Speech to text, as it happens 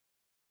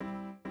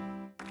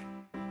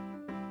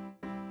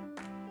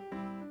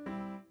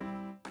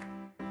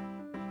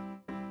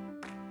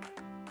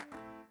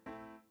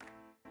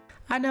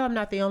I know I'm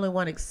not the only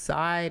one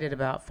excited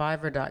about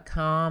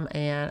Fiverr.com,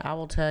 and I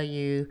will tell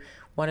you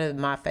one of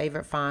my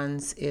favorite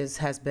finds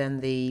has been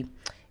the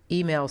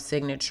email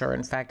signature.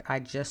 In fact, I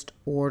just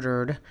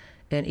ordered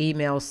an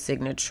email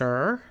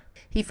signature.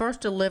 He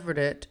first delivered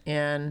it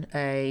in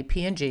a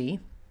PNG,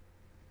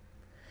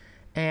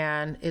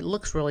 and it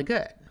looks really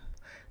good.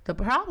 The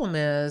problem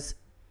is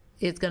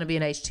it's going to be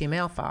an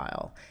HTML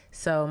file.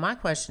 So my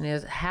question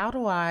is, how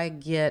do I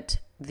get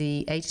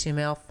the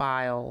HTML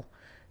file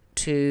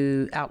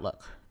to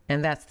Outlook?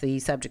 And that's the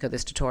subject of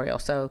this tutorial.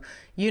 So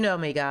you know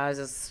me,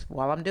 guys,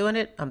 while I'm doing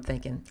it, I'm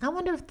thinking, I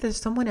wonder if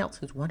there's someone else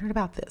who's wondering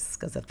about this,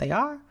 because if they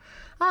are,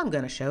 I'm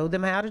going to show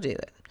them how to do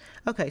it.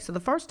 Okay, so the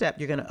first step,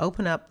 you're going to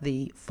open up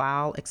the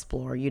File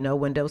Explorer. You know,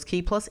 Windows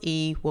key plus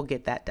E will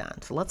get that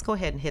done. So let's go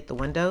ahead and hit the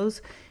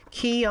Windows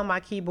key on my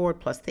keyboard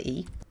plus the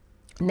E.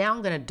 Now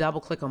I'm going to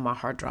double click on my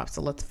hard drive.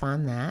 So let's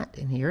find that,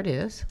 and here it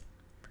is.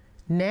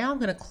 Now I'm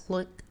going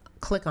to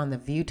click on the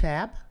View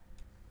tab.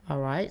 All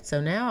right,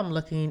 so now I'm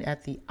looking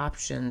at the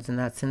options, and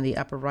that's in the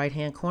upper right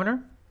hand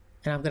corner,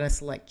 and I'm going to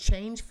select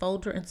Change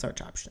Folder and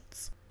Search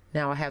Options.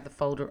 Now I have the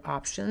folder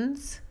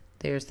options.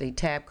 There's the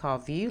tab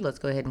called View. Let's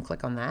go ahead and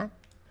click on that.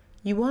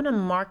 You want to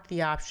mark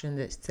the option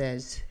that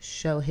says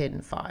Show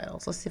Hidden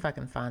Files. Let's see if I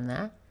can find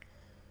that.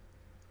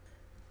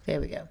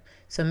 There we go.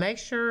 So make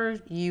sure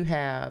you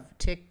have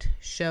ticked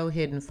Show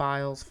Hidden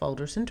Files,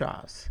 Folders, and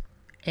Drives.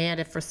 And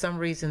if for some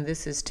reason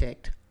this is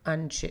ticked,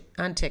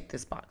 untick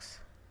this box.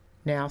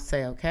 Now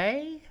say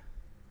OK,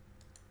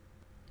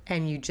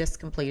 and you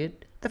just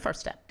completed the first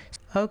step.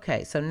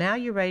 Okay, so now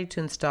you're ready to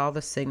install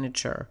the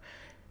signature.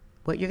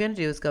 What you're going to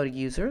do is go to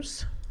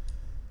Users,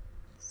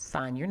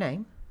 find your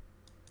name,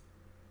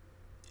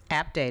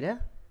 App Data,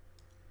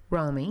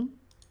 Roaming,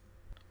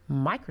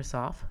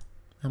 Microsoft.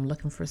 I'm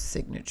looking for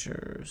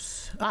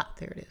signatures. Ah,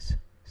 there it is.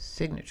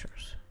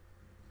 Signatures.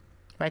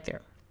 Right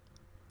there.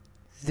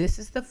 This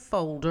is the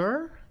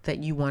folder that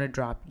you want to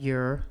drop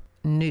your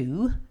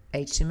new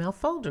HTML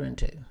folder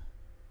into.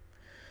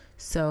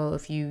 So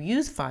if you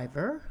use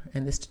Fiverr,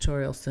 and this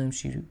tutorial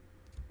assumes you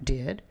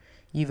did,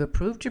 you've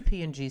approved your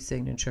PNG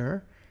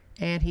signature,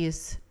 and he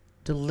has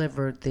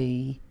delivered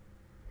the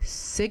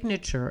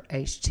signature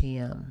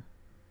HTML.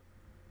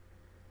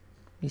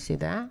 You see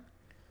that?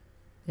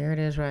 There it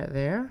is right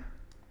there.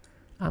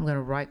 I'm going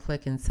to right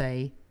click and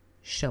say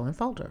Show in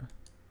Folder.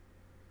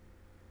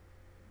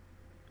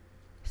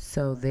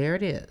 So there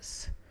it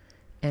is.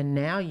 And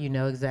now you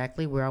know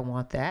exactly where I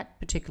want that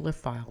particular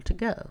file to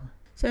go.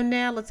 So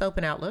now let's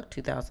open Outlook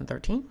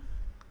 2013.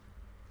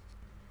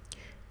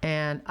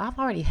 And I've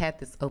already had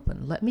this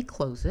open. Let me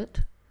close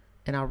it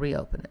and I'll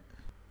reopen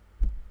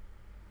it.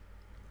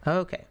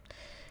 Okay.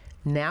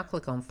 Now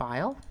click on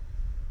File,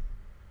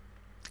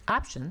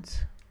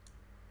 Options,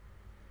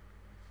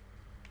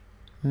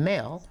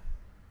 Mail,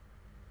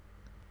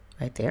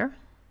 right there.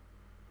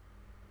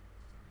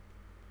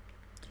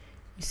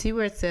 You see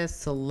where it says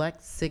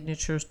Select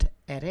Signatures to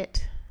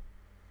Edit?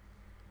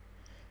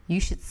 You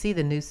should see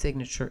the new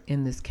signature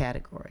in this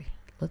category.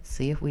 Let's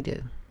see if we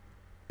do.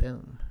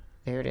 Boom.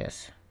 There it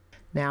is.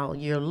 Now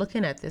you're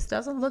looking at this,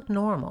 doesn't look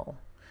normal.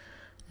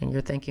 And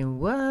you're thinking,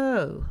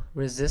 whoa,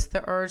 resist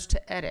the urge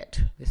to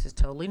edit. This is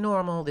totally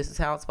normal. This is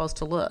how it's supposed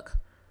to look.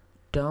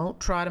 Don't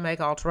try to make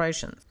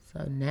alterations.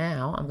 So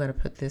now I'm going to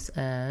put this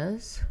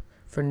as,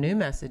 for new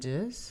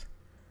messages,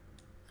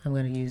 I'm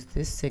going to use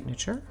this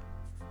signature.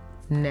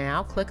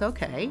 Now click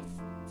OK.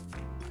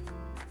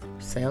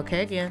 Say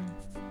OK again.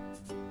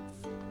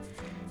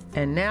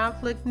 And now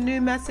click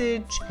New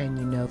Message, and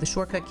you know the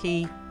shortcut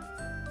key,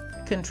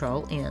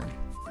 Control N.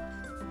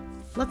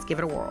 Let's give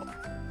it a whirl.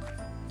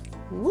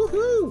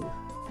 Woohoo!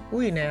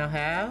 We now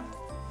have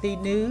the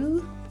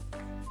new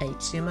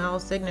HTML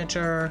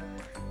signature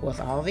with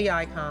all the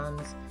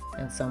icons,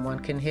 and someone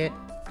can hit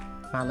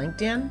my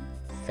LinkedIn,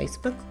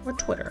 Facebook, or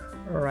Twitter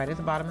right at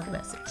the bottom of the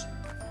message.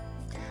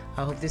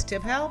 I hope this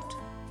tip helped.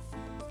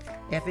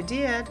 If it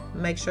did,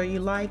 make sure you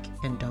like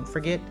and don't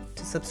forget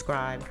to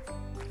subscribe.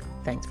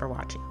 Thanks for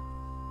watching.